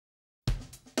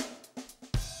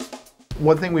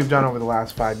One thing we've done over the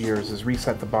last 5 years is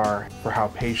reset the bar for how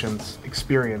patients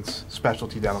experience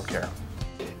specialty dental care.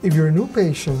 If you're a new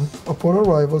patient, upon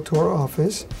arrival to our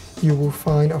office, you will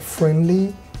find a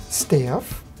friendly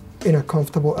staff in a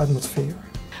comfortable atmosphere.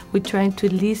 We're trying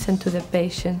to listen to the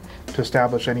patient. To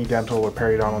establish any dental or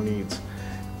periodontal needs,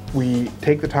 we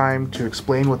take the time to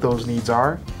explain what those needs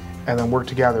are and then work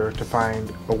together to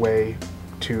find a way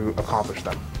to accomplish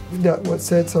them. That what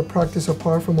sets our practice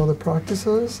apart from other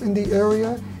practices in the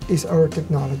area is our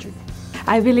technology.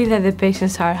 I believe that the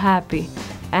patients are happy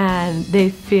and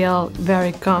they feel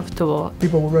very comfortable.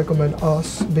 People will recommend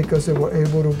us because they were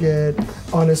able to get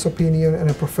honest opinion and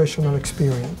a professional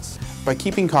experience. By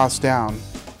keeping costs down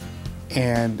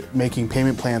and making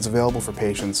payment plans available for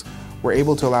patients, we're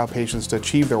able to allow patients to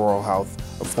achieve their oral health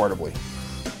affordably.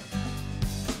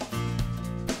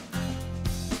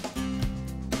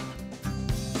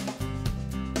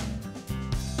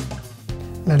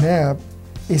 LANAP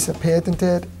is a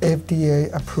patented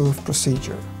FDA-approved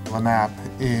procedure. LANAP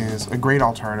is a great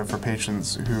alternative for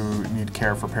patients who need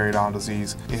care for periodontal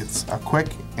disease. It's a quick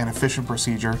and efficient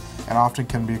procedure and often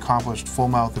can be accomplished full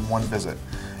mouth in one visit.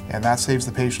 And that saves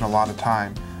the patient a lot of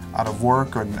time out of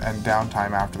work and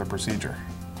downtime after the procedure.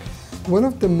 One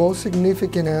of the most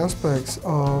significant aspects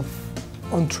of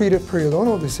untreated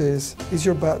periodontal disease is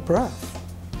your bad breath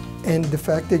and the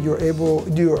fact that you're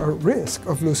at risk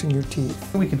of losing your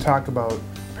teeth. We can talk about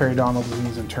periodontal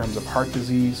disease in terms of heart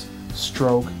disease,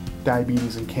 stroke,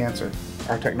 diabetes, and cancer.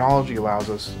 Our technology allows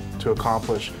us to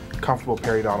accomplish comfortable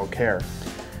periodontal care.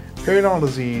 Periodontal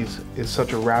disease is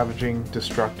such a ravaging,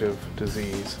 destructive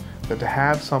disease that to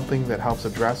have something that helps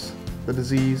address the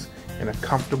disease in a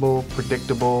comfortable,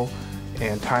 predictable,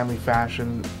 and timely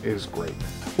fashion is great.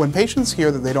 When patients hear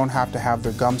that they don't have to have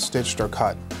their gums stitched or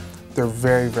cut, they're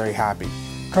very, very happy.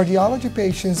 Cardiology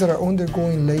patients that are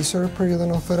undergoing laser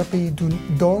periodontal therapy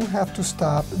don't have to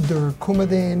stop their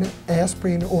Coumadin,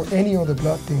 aspirin, or any other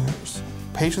blood thinners.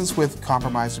 Patients with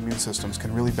compromised immune systems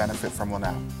can really benefit from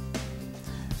LANAP.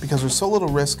 Because there's so little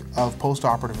risk of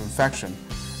post-operative infection,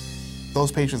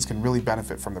 those patients can really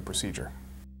benefit from the procedure.